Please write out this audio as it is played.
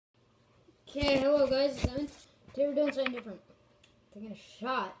Okay, hello guys, it's Evan. Today we're doing something different. Taking a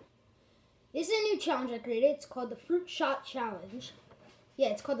shot. This is a new challenge I created. It's called the Fruit Shot Challenge. Yeah,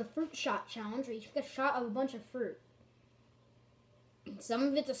 it's called the Fruit Shot Challenge, where you take a shot of a bunch of fruit. Some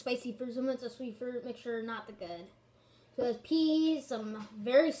of it's a spicy fruit, some of it's a sweet fruit mixture, not the good. So there's peas, some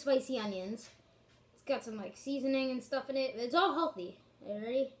very spicy onions. It's got some like seasoning and stuff in it. It's all healthy. Are you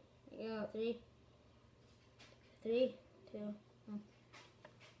ready? Here you go. 3, 2, 1.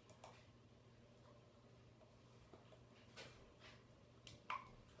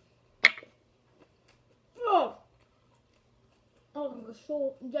 Oh! Oh, it's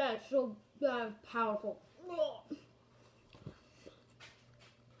so powerful. Oh.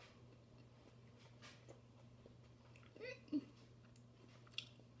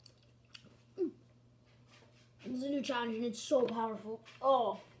 It's a new challenge and it's so powerful.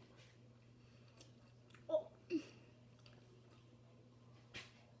 Oh. Oh.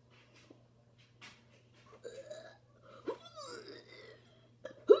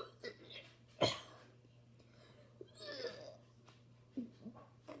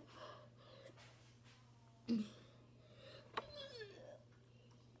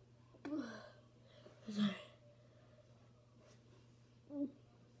 Sorry.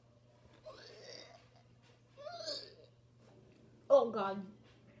 Oh God.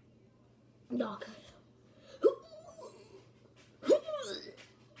 No. Oh God.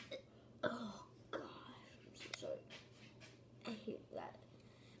 I'm so sorry. I hate that.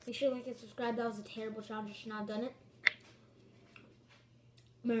 Make sure to like and subscribe. That was a terrible challenge. I should not have done it.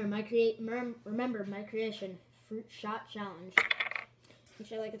 Remember my creation, Fruit Shot Challenge. Make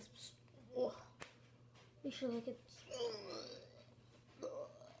sure to like it. Make sure to like it.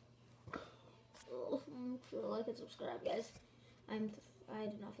 Make sure to like and subscribe, guys. I do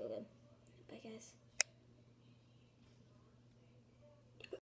not feel good. Bye, guys.